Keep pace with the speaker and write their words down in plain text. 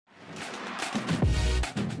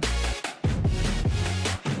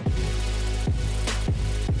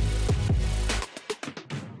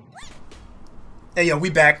Hey yo, we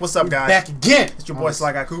back. What's up, guys? Back again. It's your boy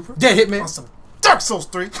Sly Guy Cooper. Dead Hitman. On some Dark Souls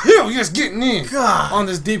 3. Hell, you're just getting in. God. On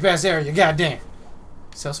this deep ass area. Goddamn.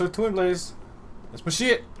 Sellsword Twin Blaze. That's my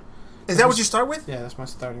shit. Is that what you start with? Yeah, that's my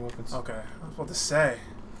starting weapons. Okay. I was about to say.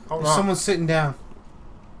 Hold There's on. someone sitting down.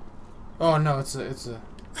 Oh no, it's a.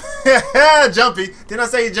 Jumpy. Didn't I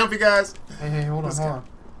say you jumpy, guys? Hey, hold on.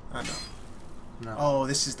 I know. No. Oh,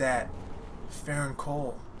 this is that. Farron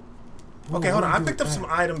Cole. Ooh, Okay, hold on. what I do picked up with some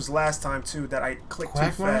that? items last time too that I clicked too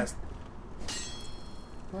Quagmire? fast.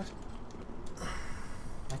 What?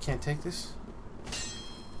 I can't take this.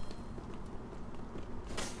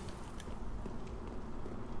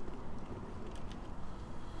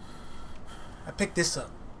 I picked this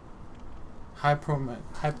up.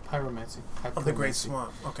 Pyromancy. Of the Great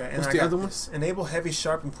Swamp. Okay, and What's I the got other one? this. Enable heavy,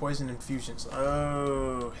 sharp, and poison infusions.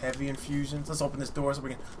 Oh, heavy infusions. Let's open this door so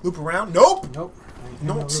we can loop around. Nope. Nope. Ain't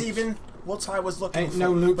No, no loops. even what I was looking Ain't for.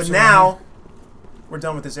 no loops but around now, here. we're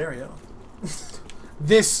done with this area.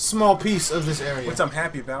 This small piece of this area. Which I'm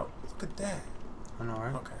happy about. Look at that. I know,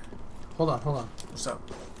 right? Okay. Hold on. What's up?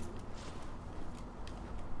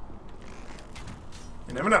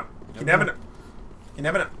 You never know. You never know. You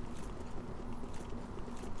never know.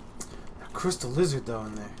 That crystal lizard though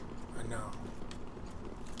in there. I know.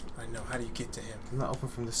 I know. How do you get to him? I'm not open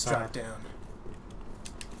from the side. Drop down.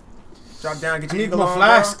 Drop down. Get I your need eagle more on,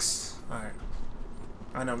 flasks. bro. All right.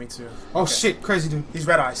 I know. Me too. Oh Okay. shit, crazy dude. He's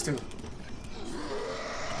red eyes too.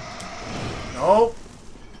 Nope.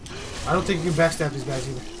 I don't think you can backstab these guys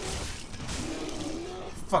either.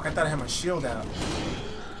 Fuck, I thought I had my shield out.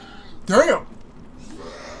 Damn!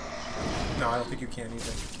 No, I don't think you can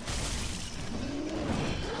either.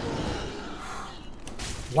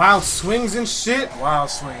 Wild swings and shit. Wild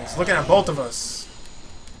swings. Looking at both of us.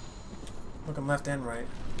 Looking left and right.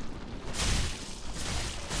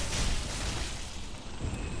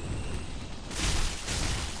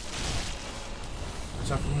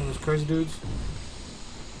 Watch out for one of those crazy dudes.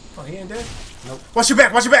 Oh, he ain't dead? Nope. Watch your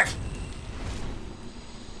back! Watch your back!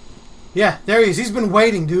 Yeah, there he is. He's been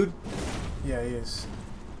waiting, dude. Yeah, he is.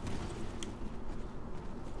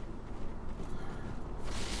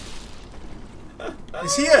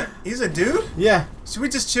 Is he a... He's a dude? Yeah. Should we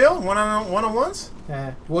just chill? One-on-ones?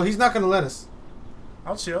 Well, he's not gonna let us.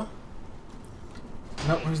 I'll chill.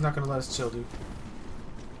 Nope, he's not gonna let us chill, dude.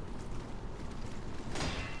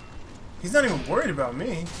 He's not even worried about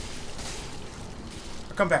me.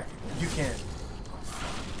 I'll come back. If you can.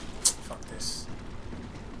 Fuck this.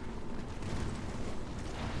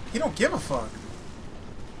 He don't give a fuck.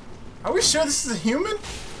 Are we sure this is a human?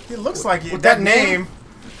 He looks like it. With That that name.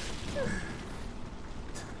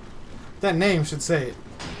 That name should say it.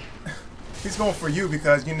 He's going for you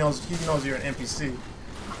because he knows you're an NPC.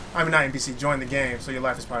 I mean, not NPC. Join the game, so your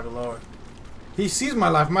life is probably lower. He sees my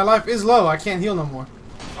life. My life is low. I can't heal no more.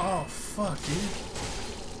 Oh fuck, dude.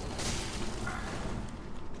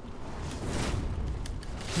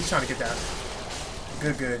 He's trying to get that.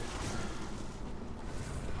 Good.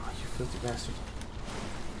 Oh, you filthy bastard.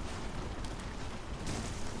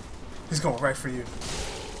 He's going right for you.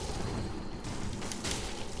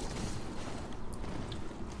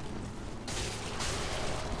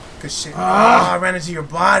 Good shit. Ah, I ran into your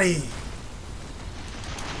body.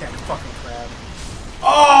 That fucking crab.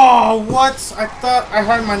 Oh, what? I thought I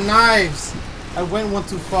had my knives. I went one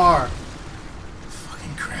too far.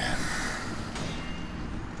 Fucking crab.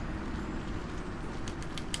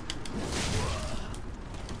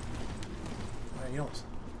 Alright, you don't.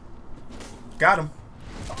 Got him.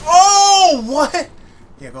 Oh, what?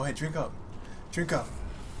 Yeah, go ahead. Drink up. Drink up.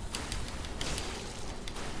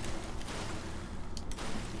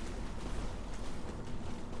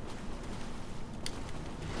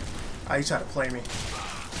 Oh, he tried to play me.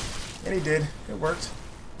 And he did. It worked.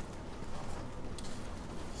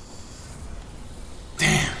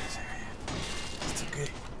 Damn. It's okay.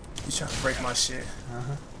 He's trying to break my shit.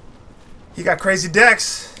 Uh-huh. He got crazy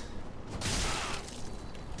decks.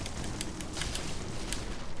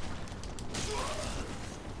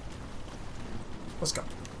 Let's go.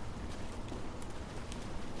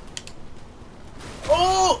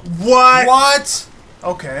 Oh! What? What?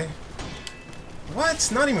 Okay.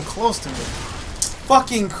 What? Not even close to me.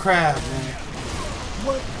 Fucking crab, man.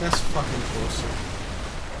 What? That's fucking bullshit.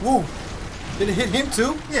 Whoa. Did it hit him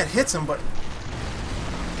too? Yeah, it hits him, but...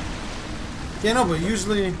 Yeah, no, but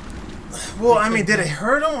usually... Well, I mean, did it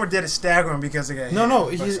hurt him or did it stagger him because it got hit? No,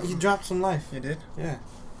 by he something? dropped some life. He did? Yeah.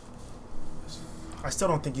 I still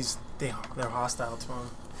don't think they're hostile to him.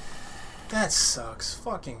 That sucks.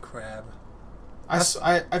 Fucking crab.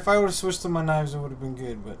 If I would have switched to my knives, it would have been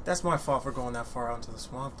good, but... That's my fault for going that far out into the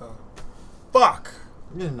swamp, though. Fuck!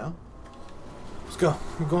 You didn't know. Let's go.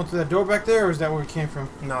 We going through that door back there, or is that where we came from?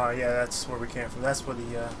 No, yeah, that's where we came from. That's where the.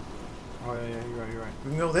 Oh yeah, you're right. We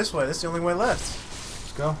can go this way. That's the only way left.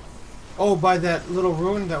 Let's go. Oh, by that little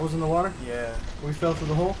ruin that was in the water? Yeah. We fell through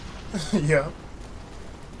the hole? Yeah.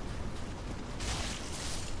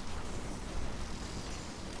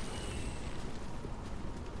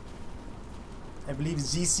 I believe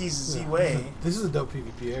ZC is the way. This is a dope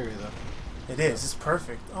PvP area, though. It is. It's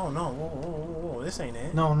perfect. Oh no! Whoa, whoa, whoa, whoa! This ain't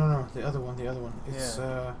it. No. The other one. It's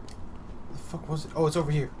the fuck was it? Oh, it's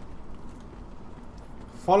over here.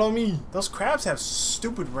 Follow me. Those crabs have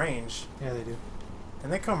stupid range. Yeah, they do.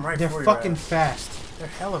 And they come right They're for fucking you. fast. They're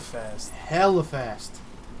hella fast. Hella fast.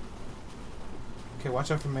 Okay,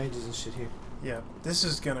 watch out for mages and shit here. Yeah, this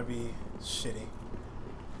is gonna be shitty.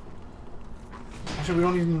 Actually, we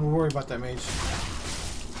don't even need to worry about that mage.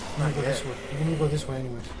 We're Not gonna go yet. this way. We're gonna go this way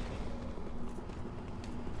anyways.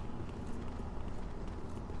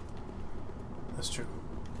 That's true.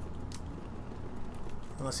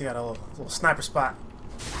 Unless he got a little sniper spot.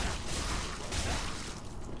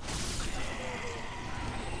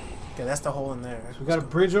 Okay, that's the hole in there. So we got a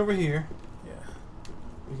bridge over here. Yeah.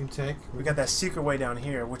 We can take. We got that secret way down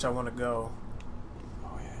here, which I want to go.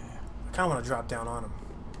 Oh yeah. I kind of want to drop down on him.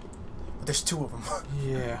 But there's two of them.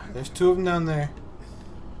 Yeah, there's two of them down there.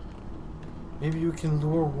 Maybe you can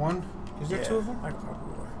lure one. Is there two of them? I can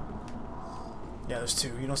probably lure. Yeah, there's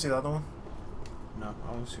two. You don't see the other one? No,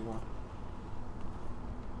 I only see one.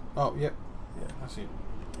 Oh, yep. Yeah. I see it.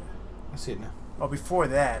 I see it now. Oh, before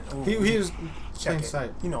that. Ooh, He was check plain it.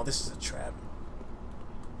 sight. You know, this is a trap.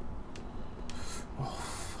 Oh,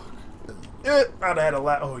 fuck. I'd have had a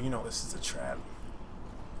lot. Oh, you know, this is a trap.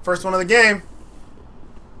 First one of the game.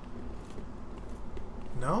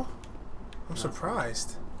 No? I'm No.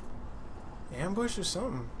 surprised. Ambush or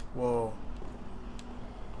something? Whoa.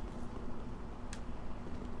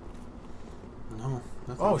 No.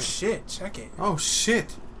 Nothing Oh, good. shit. Check it. Oh,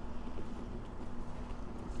 shit.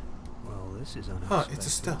 Well, this is unexpected. Huh, it's a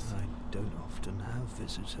stealth. I don't often have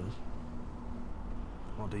visitors.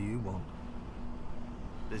 What do you want?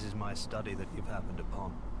 This is my study that you've happened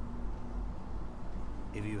upon.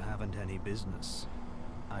 If you haven't any business,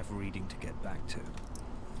 I've reading to get back to.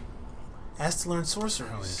 Ask to learn How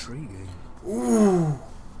sorceries. intriguing. Ooh.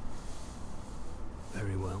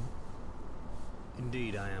 Very well.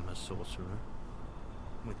 Indeed, I am a sorcerer,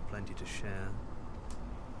 with plenty to share.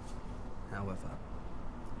 However,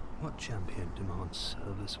 what champion demands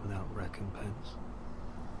service without recompense?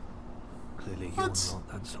 Clearly, What? you're not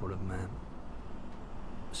that sort of man.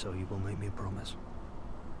 So you will make me a promise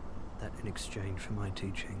that in exchange for my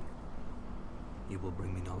teaching, you will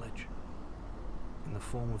bring me knowledge in the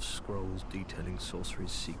form of scrolls detailing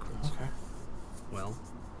sorcery's secrets. Okay. Well,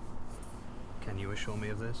 can you assure me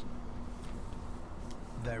of this?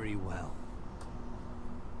 Very well.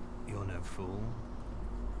 You're no fool.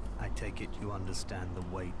 I take it you understand the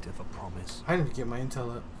weight of a promise. I need to get my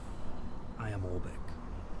intel up. I am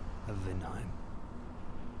Orbeck, of Vinheim,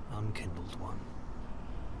 unkindled one.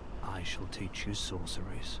 I shall teach you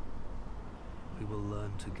sorceries. We will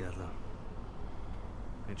learn together.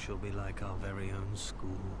 It shall be like our very own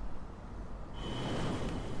school.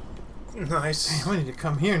 Nice. Damn, I need to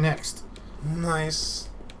come here next. Nice.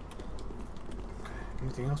 Okay.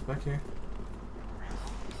 Anything else back here?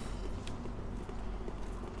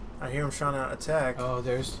 I hear him trying to attack. Oh,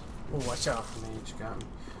 there's Oh, watch out. mage got me.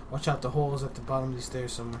 Watch out, the hole's at the bottom of these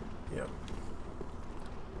stairs somewhere. Yep.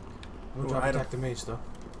 We'll Ooh, drop item. attack the mage though.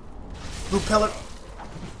 Blue pellet.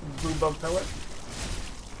 Blue bug pellet.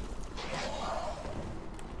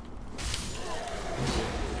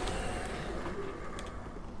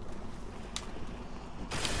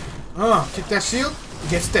 Kick that shield.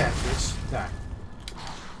 Get stabbed, bitch. Die.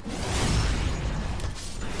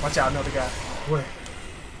 Watch out, another guy. Where?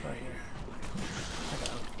 Right here. I got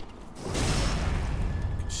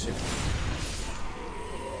him. Shit.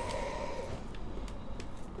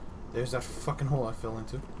 There's that fucking hole I fell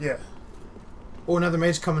into. Yeah. Oh, another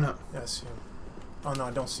mage coming up. Yeah, I see him. Oh no,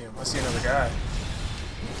 I don't see him. I see another guy.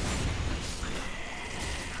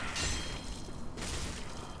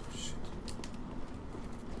 Shit.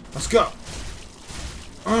 Let's go.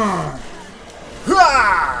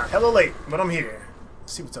 Hurrah! Hella late, but I'm here.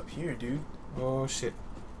 Let's see what's up here, dude. Oh shit.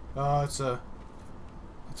 Oh, it's a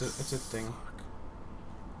thing.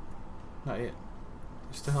 Not yet.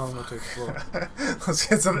 There's still hell more to explore.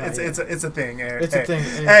 it's a thing. Hey, It's a thing.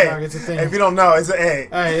 Hey, Hey, dog, it's a thing. hey, if you don't know, it's a hey.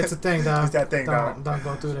 Hey, it's a thing, dog. It's that thing, dog. Don't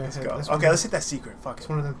go through there. Let's Hey, go. that's one Okay, of let's them- hit that secret. Fuck It's it.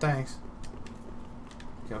 one of them things.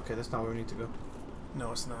 Okay, that's not where we need to go.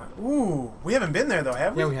 No, it's not. Ooh, we haven't been there though,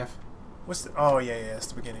 have we? Yeah, we have. What's the? Oh yeah, yeah. It's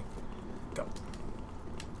the beginning. Go.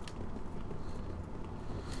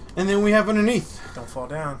 And then we have underneath. Don't fall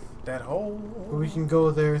down that hole. Where we can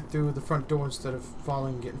go there through the front door instead of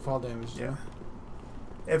falling and getting fall damage. Yeah.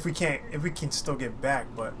 If we can still get back,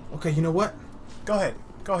 but Okay, you know what? go ahead.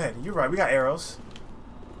 Go ahead. You're right. We got arrows.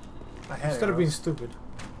 I had Instead of arrows. being stupid.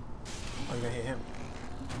 Oh, you're gonna hit him.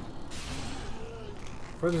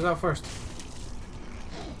 Furthers out first.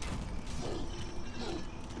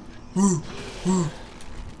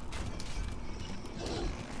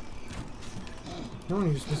 No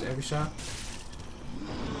one just miss every shot.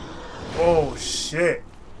 Oh shit!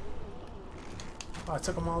 Oh, I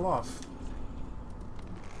took them all off.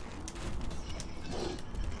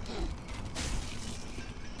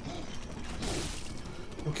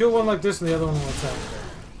 We'll kill one like this and the other one will attack.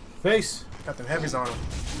 Face! Got them heavies on them.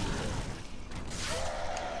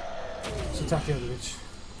 Let's attack the other bitch.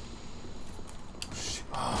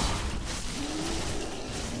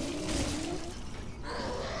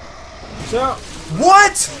 Watch out!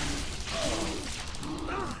 What?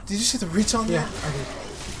 Did you see the reach on Yeah, that? I did.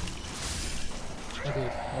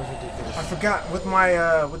 That was ridiculous. I forgot with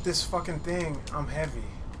my with this fucking thing. I'm heavy.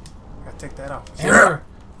 Gotta take that off. Ember!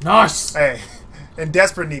 Nice! Hey, in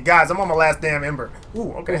desperate need, guys. I'm on my last damn ember.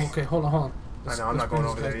 Ooh, okay. Oh, okay, hold on. I know. I'm not going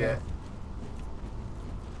over there yet.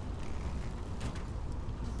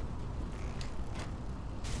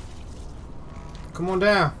 Come on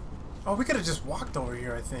down. Oh, we could have just walked over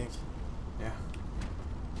here. I think. Yeah.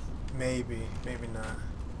 Maybe not.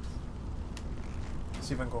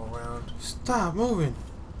 See if I can go around. Stop moving.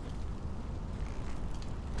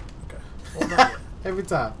 Okay. Well, not yet. Every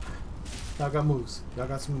time. Y'all got moves. Y'all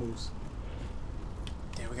got some moves.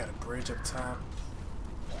 Damn, we got a bridge up top.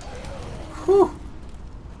 Whew.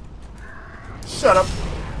 Shut up.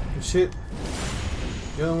 Good shit.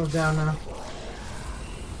 The other one's down now.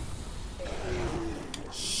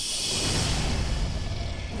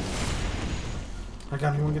 I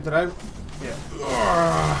got him. You want to get that item? Yeah.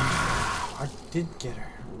 I did get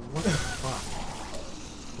her. What the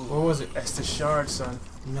fuck? What was it? That's the shard, son.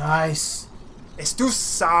 Nice. Estus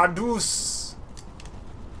Sardus.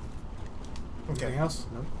 Anything Okay. else?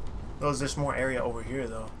 Nope. There's more area over here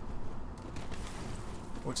though.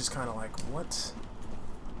 Which is kind of like, what?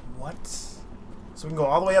 What? So we can go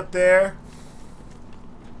all the way up there.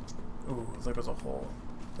 Ooh, there goes a hole.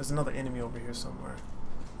 There's another enemy over here somewhere.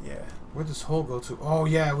 Yeah. Where'd this hole go to? Oh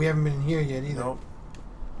yeah, we haven't been in here yet either. Nope.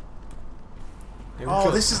 Yeah, we Oh,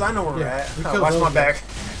 killed- this is, I know where we're yeah, at. we Oh, killed watch those my guys. back.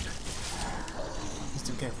 These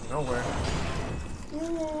two came from nowhere.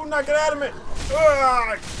 Ooh, knock it out of me.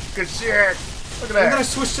 Ah, good shit. Look at And then I that.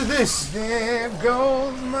 switched to this. There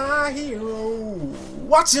goes my hero.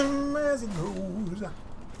 Watch him as he goes.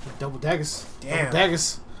 Double daggers. Damn. Double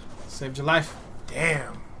daggers. Saved your life.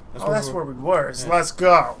 Damn. That's Oh, where that's we're- where we were. So Yeah. let's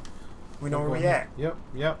go. We know We're where we going at. here.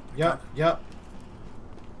 Yep.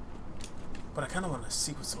 But I kind of want to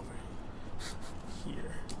see what's over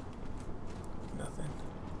here. Nothing.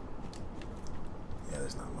 Yeah,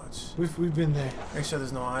 there's not much. We've been there. Make sure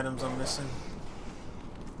there's no items I'm missing.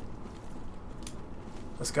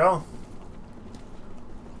 Let's go.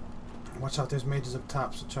 Watch out, there's mages up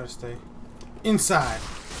top, so try to stay inside.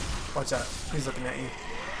 Watch out. He's looking at you.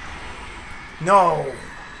 No!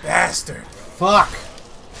 Bastard! Fuck!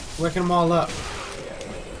 Waking them all up.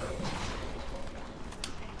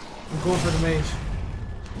 I'm going for the mage.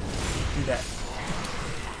 Do that.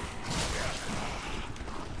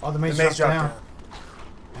 Oh, the mage, The mage dropped dropped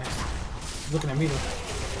down. down. He's looking at me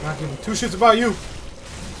though. Not giving two shits about you.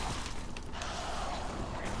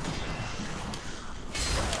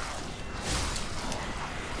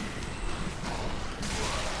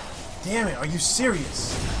 Damn it, are you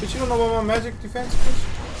serious? But you don't know about my magic defense,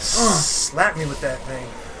 bitch? Slap me with that thing.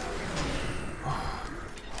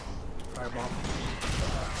 Fireball.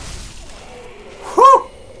 Whew!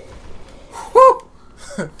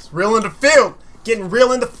 Whew! It's real in the field! Getting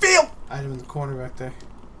real in the field! Item in the corner back there.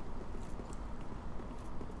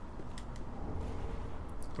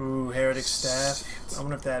 Ooh, Heretic Staff. I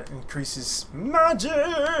wonder if that increases magic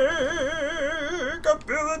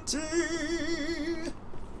ability.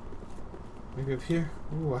 Maybe up here?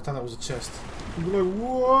 Ooh, I thought that was a chest. You'd be like,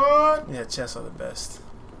 what? Yeah, chests are the best.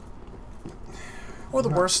 Or the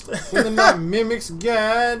worst. When they're not mimics,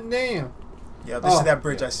 goddamn. Yeah, this is Oh, that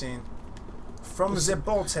bridge yeah. I seen. From the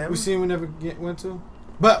Bolton. We seen we never went to.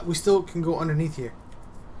 But we still can go underneath here.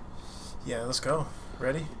 Yeah, let's go.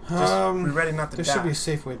 Ready? We ready not to There die. should be a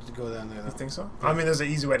safe way to go down there, You though. think so? Yeah. I mean, there's an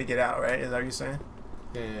easy way to get out, right? Is that what you're saying?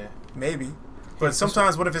 Yeah. Maybe. But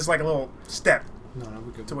sometimes, what if it's like a little step No,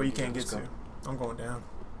 we good. to where you can't get Let's to? go. I'm going down.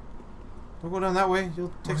 Don't go down that way.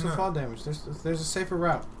 You'll take Why some not? fall damage. There's a safer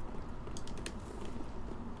route.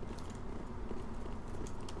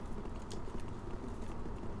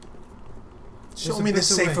 Show a me the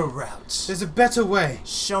better way. safer route. There's a better way.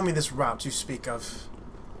 Show me this route you speak of.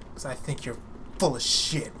 Because I think you're full of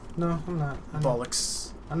shit. No, I'm not. I know.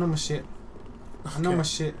 Bollocks. I know my shit. I know Okay. my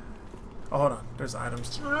shit. Oh, hold on. There's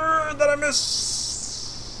items that I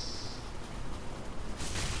missed.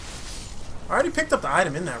 I already picked up the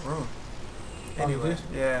item in that room. Oh, you Anyway, did?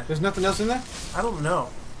 yeah. There's nothing else in there? I don't know.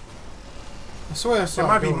 I swear I saw There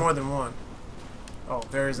might a be door. more than one. Oh,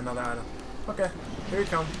 there is another item. Okay, here you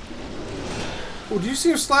come. Oh, do you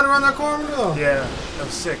see him slide around that corner though? Yeah, that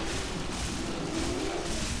was sick.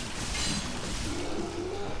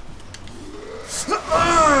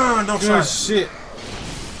 Don't try Good it. shit.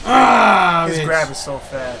 Ah, His bitch. grab is so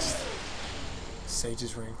fast.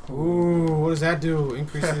 Sage's ring. Ooh, what does that do?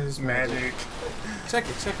 Increases Magic. Check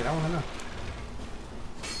it. I want to know.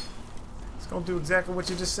 It's gonna do exactly what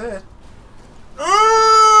you just said.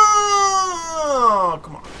 Oh,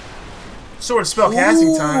 come on. Sword spell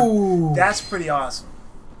casting time. Ooh. That's pretty awesome.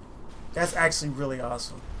 That's actually really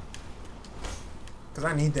awesome. Because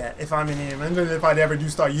I need that if I'm in him. And then if I ever do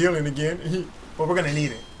start yelling again. But we're gonna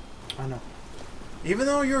need it. I know. Even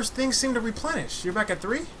though your things seem to replenish. You're back at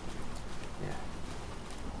 3? Yeah.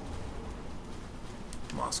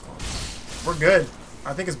 Moscow. We're good.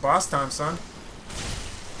 I think it's boss time, son.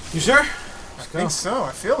 You sure? I Let's go. think so.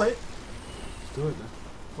 I feel it. Let's do it then.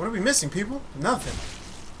 What are we missing, people? Nothing.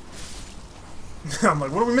 I'm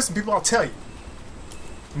like, what are we missing, people? I'll tell you.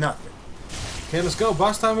 Nothing. Okay, let's go.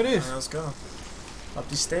 Boss time it is. Alright, let's go. Up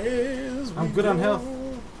these stairs. I'm we good on go. health.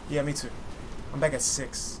 Yeah, me too. I'm back at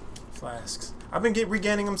 6 flasks. I've been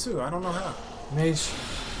regaining them too. I don't know how. Mage.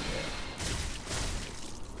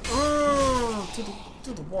 Oh,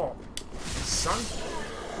 to the wall, son.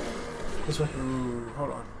 This way. Ooh,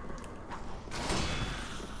 hold on.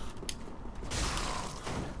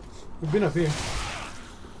 We've been up here.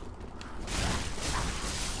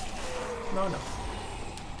 No.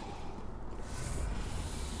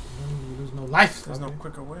 You lose no life. There's no Okay.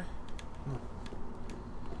 quicker way.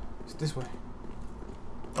 It's this way.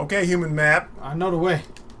 Okay, human map. I know the way.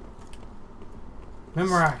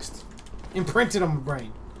 Memorized. Imprinted on my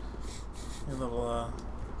brain. Your little,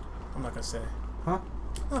 I'm not gonna say. Huh?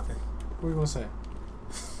 Nothing. What are you gonna say?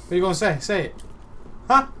 What are you gonna say? Say it.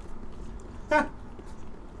 Huh? Huh?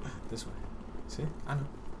 This way. See? I know.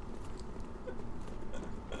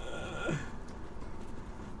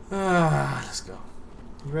 Let's go.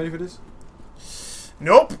 You ready for this?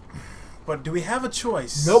 Nope. But do we have a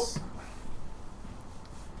choice? Nope.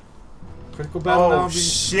 Critical battle now. Oh,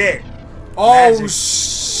 shit. Oh, Magic.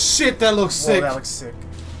 shit. That looks Whoa, sick. that looks sick.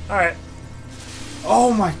 Alright.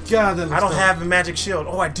 Oh my god, that looks I don't dope. have a magic shield.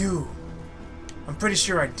 Oh, I do. I'm pretty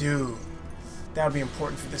sure I do. That would be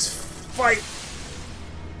important for this fight.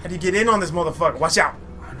 How do you get in on this motherfucker? Watch out.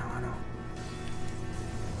 I know.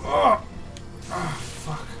 Oh,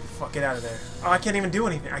 fuck. Fuck, get out of there. Oh, I can't even do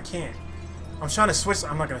anything. I can't. I'm trying to switch.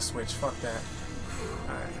 I'm not going to switch. Fuck that.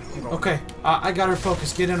 Alright. I'm going. Okay, I got her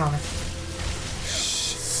focused. Get in on her.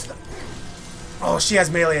 Oh, she has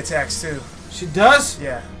melee attacks too. She does?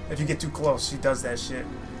 Yeah. If you get too close, she does that shit.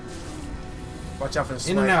 Watch out for the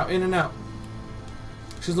snipe. In and out.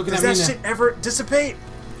 She's looking Does at me that now. shit ever dissipate?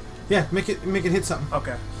 Yeah, make it hit something.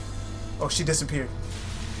 Okay. Oh, she disappeared.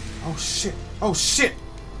 Oh shit. Oh shit.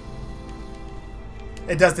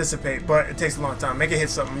 It does dissipate, but it takes a long time. Make it hit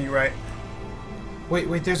something, you right.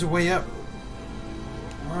 Wait, there's a way up.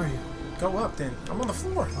 Where are you? Go up then. I'm on the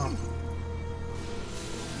floor. Oh.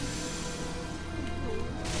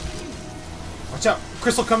 Watch out.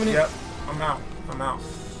 Crystal coming in. Yep. I'm out.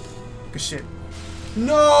 Good shit.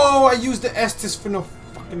 No, I used the Estus for no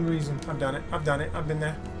fucking reason. I've done it. I've been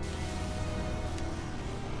there.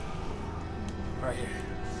 Right here.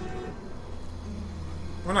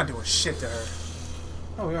 We're not doing shit to her.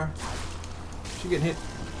 Oh, we are. She getting hit.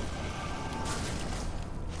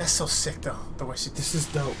 That's so sick though, the way she This is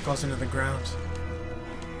dope. goes into the ground.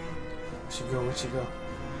 Where'd she go?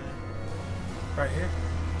 Right here.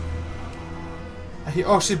 I hear.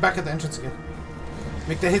 Oh, she's back at the entrance again.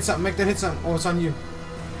 Make that hit something. Oh, it's on you.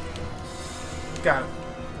 Got him.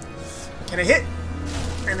 Can I hit?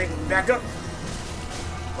 And then back up.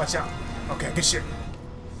 Watch out. Okay, good shit.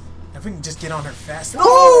 If we can just get on her fast.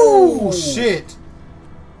 Oh shit!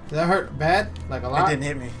 Did that hurt bad? Like a lot? It didn't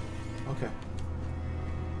hit me. Okay.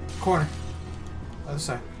 Corner. Other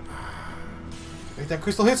side. Make that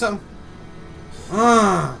crystal hit something.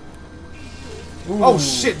 Oh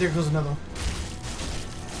shit! There goes another one.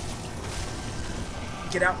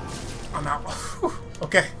 Get out. I'm out.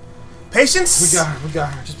 Okay. Patience. We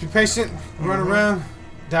got her. Just be patient. Run around.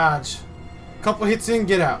 Dodge. Couple hits in.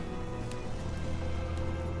 Get out.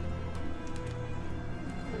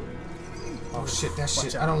 Oh shit, that Watch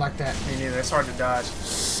shit. out. I don't like that. Me neither. It's hard to dodge.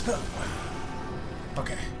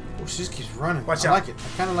 Okay. Oh, she just keeps running. Watch I out. like it.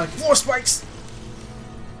 I kind of like it. More spikes!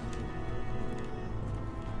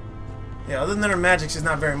 Yeah, other than her magic, she's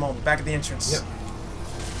not very mobile. Back at the entrance. Yep.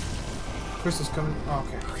 Crystal's coming. Oh,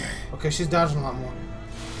 okay. Okay. Okay, she's dodging a lot more.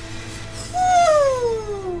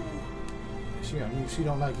 Woo! She on you. She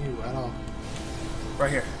don't like you at all. Right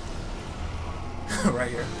here. Right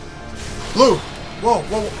here. Blue! Whoa,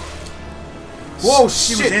 whoa, whoa. Whoa,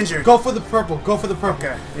 She shit. was injured. Go for the purple. Go for the purple.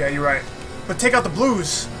 Okay, yeah, you're right. But take out the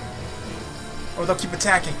blues. Or they'll keep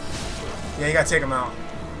attacking. Yeah, you gotta take them out.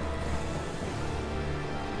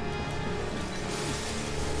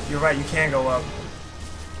 You're right, you can go up.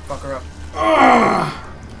 Fuck her up.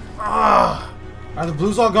 Are the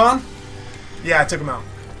blues all gone? Yeah, I took them out.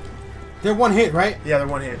 They're one hit, right? Yeah, they're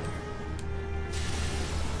one hit.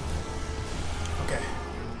 Okay.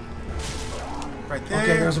 Right there.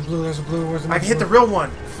 Okay, there's a blue. There's a blue. Where's the I next can hit the blue? real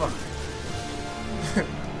one. Fuck.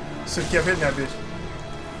 Should've kept hitting that bitch.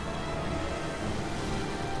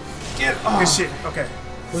 Get Good shit. Okay.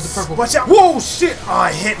 Where's the purple? Watch out. Whoa, shit! Oh,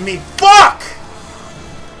 it hit me. Fuck!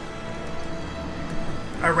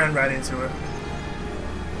 I ran right into it.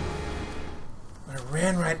 I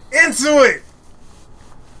ran right into it!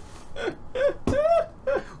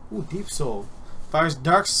 Ooh, Deep Soul. Fires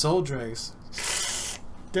Dark Soul Dregs.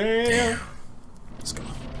 Damn. Let's go.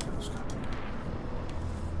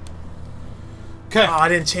 Okay. Oh, I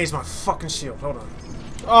didn't change my fucking shield. Hold on.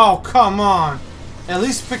 Oh, come on. At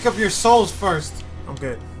least pick up your souls first. I'm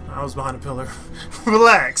good. I was behind a pillar.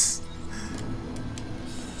 Relax.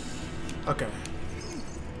 Okay.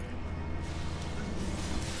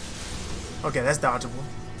 Okay, that's dodgeable.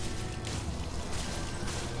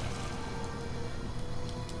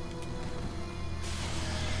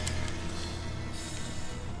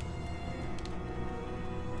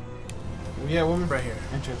 Where you at, woman? Right here.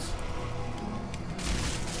 Entrance.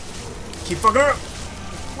 Keep fucking her up.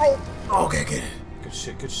 Roll. Okay, good. Good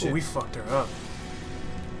shit, good Oh, shit. we fucked her up.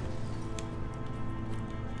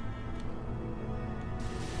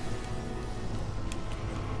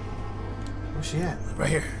 Where's she at? Right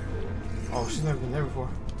here. Oh, she's never been there before.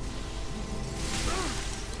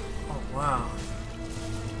 Oh, wow.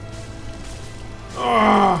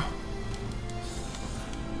 Ah!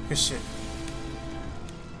 Good shit.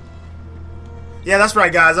 Yeah, that's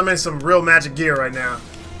right, guys. I'm in some real magic gear right now.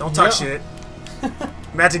 Don't talk shit.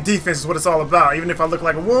 Magic defense is what it's all about, even if I look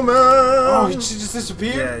like a woman. Oh, she just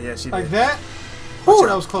disappeared? Yeah, yeah, she Like did. that? Ooh,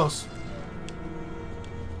 that was close.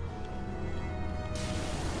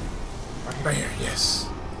 Right here, yes.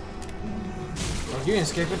 Oh, you ain't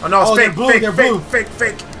escaping. Oh, no, it's they're fake, blue, fake, they're fake, blue. fake,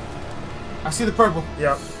 fake. I see the purple.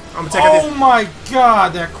 Yep. I'm gonna take out Oh my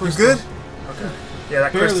god, that this. crystal. You good? Okay. Yeah,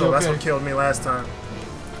 that Barely crystal, that's okay. what killed me last time.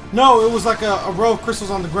 No, it was like a row of crystals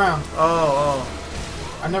on the ground. Oh,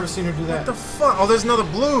 I've never seen her do What that. the fuck? Oh, there's another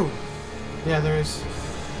blue. Yeah, there is.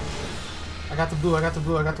 I got the blue, I got the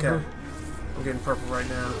blue, I got the Okay. blue. I'm getting purple right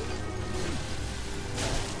now.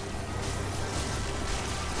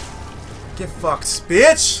 Get fucked,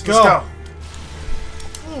 bitch! Go. Let's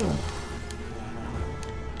go.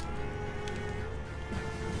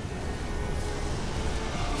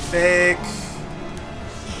 Fake.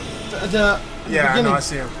 The Yeah, I beginning. know, I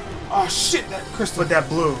see him. Oh shit, that crystal. With that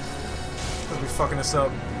blue. That'll be fucking us up.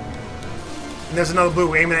 And there's another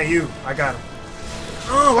blue aiming at you. I got him.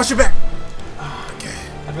 Oh, watch your back. Okay.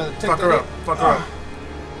 I'd rather take Fuck that her hit. up. Fuck her up.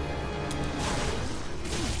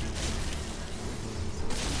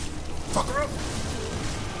 Fuck her up.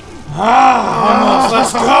 Almost,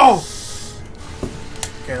 let's go!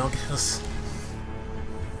 Okay, don't get us.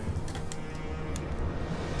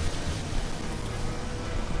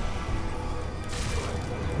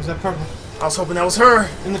 Where's that purple? I was hoping that was her.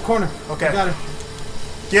 In the corner. Okay. I got her.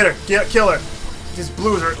 Get her. Kill her. These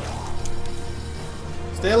blues are.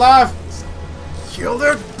 Stay alive. Kill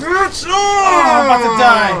that bitch! I'm about to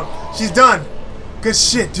die. She's done. Good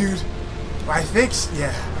shit, dude. I think.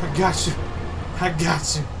 Yeah. I got you. I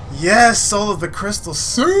got you. Yes, Soul of the Crystal.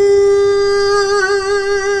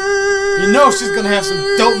 You know she's gonna have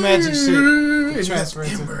some dope magic shit to transfer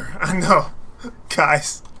into. Ember. I know.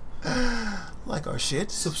 Guys. Like our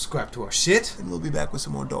shit. Subscribe to our shit. And we'll be back with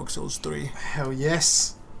some more Dark Souls 3. Hell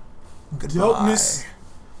yes. Goodbye. Dopeness.